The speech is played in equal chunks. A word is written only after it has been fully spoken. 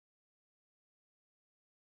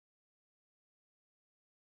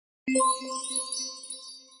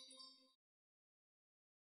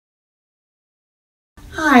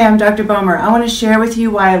Hi, I'm Dr. Bomer. I want to share with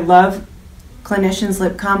you why I love Clinicians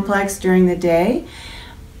Lip Complex during the day.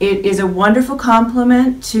 It is a wonderful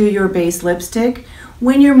complement to your base lipstick.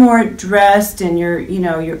 When you're more dressed and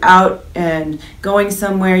you're out and going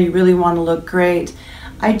somewhere, you really want to look great.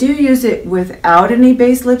 I do use it without any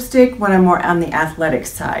base lipstick when I'm more on the athletic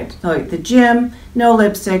side. So like the gym, no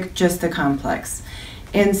lipstick, just the complex.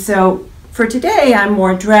 And so for today, I'm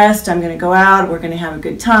more dressed, I'm going to go out, we're going to have a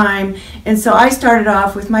good time. And so I started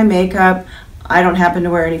off with my makeup. I don't happen to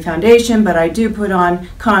wear any foundation, but I do put on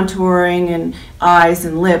contouring and eyes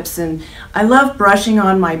and lips. And I love brushing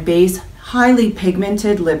on my base highly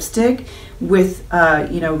pigmented lipstick with,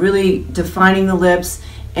 really defining the lips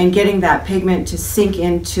and getting that pigment to sink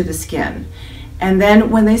into the skin. And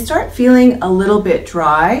then when they start feeling a little bit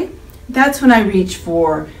dry, that's when I reach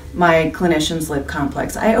for my Clinicians Lip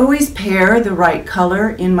Complex. I always pair the right color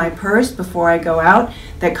in my purse before I go out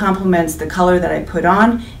that complements the color that I put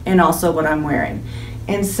on and also what I'm wearing.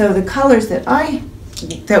 And so the colors that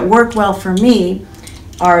work well for me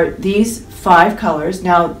are these 5 colors.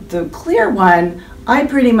 Now the clear one, I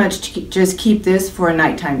pretty much just keep this for a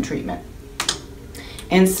nighttime treatment.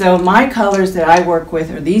 And so my colors that I work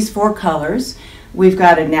with are these 4 colors. We've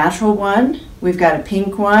got a natural one, we've got a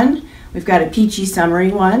pink one, we've got a peachy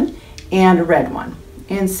summery one, and a red one.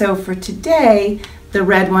 And so for today, the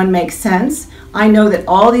red one makes sense. I know that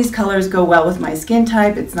all these colors go well with my skin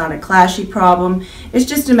type. It's not a clashy problem. It's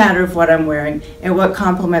just a matter of what I'm wearing and what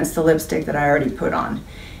complements the lipstick that I already put on.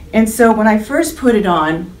 And so when I first put it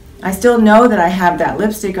on, I still know that I have that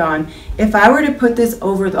lipstick on. If I were to put this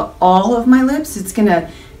over all of my lips, it's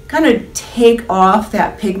gonna kind of take off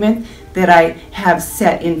that pigment that I have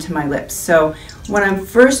set into my lips. So when I'm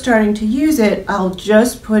first starting to use it, I'll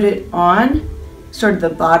just put it on sort of the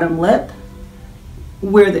bottom lip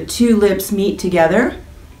where the 2 lips meet together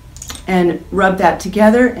and rub that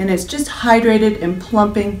together, and it's just hydrated and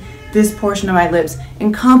plumping this portion of my lips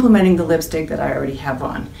and complementing the lipstick that I already have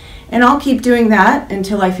on. And I'll keep doing that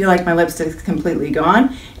until I feel like my lipstick is completely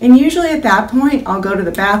gone. And usually at that point, I'll go to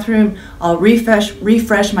the bathroom, I'll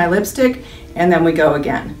refresh my lipstick, and then we go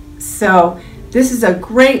again. So this is a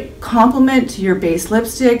great complement to your base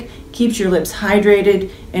lipstick, keeps your lips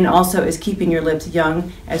hydrated, and also is keeping your lips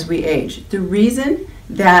young as we age. The reason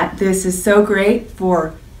that this is so great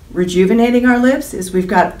for rejuvenating our lips is we've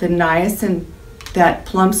got the niacin that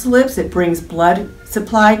plumps the lips. It brings blood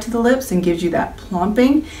supply to the lips and gives you that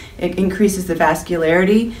plumping. It increases the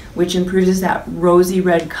vascularity, which improves that rosy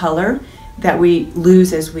red color that we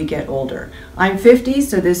lose as we get older. I'm 50,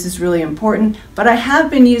 so this is really important, but I have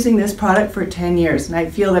been using this product for 10 years, and I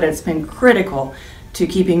feel that it's been critical to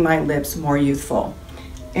keeping my lips more youthful.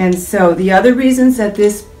 And so the other reasons that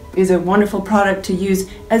this is a wonderful product to use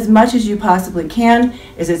as much as you possibly can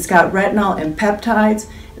is it's got retinol and peptides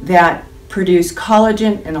that produce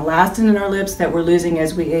collagen and elastin in our lips that we're losing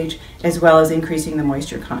as we age, as well as increasing the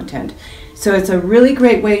moisture content. So it's a really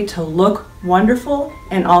great way to look wonderful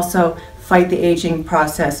and also fight the aging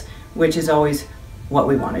process, which is always what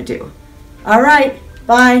we want to do. All right,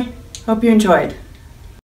 bye. Hope you enjoyed.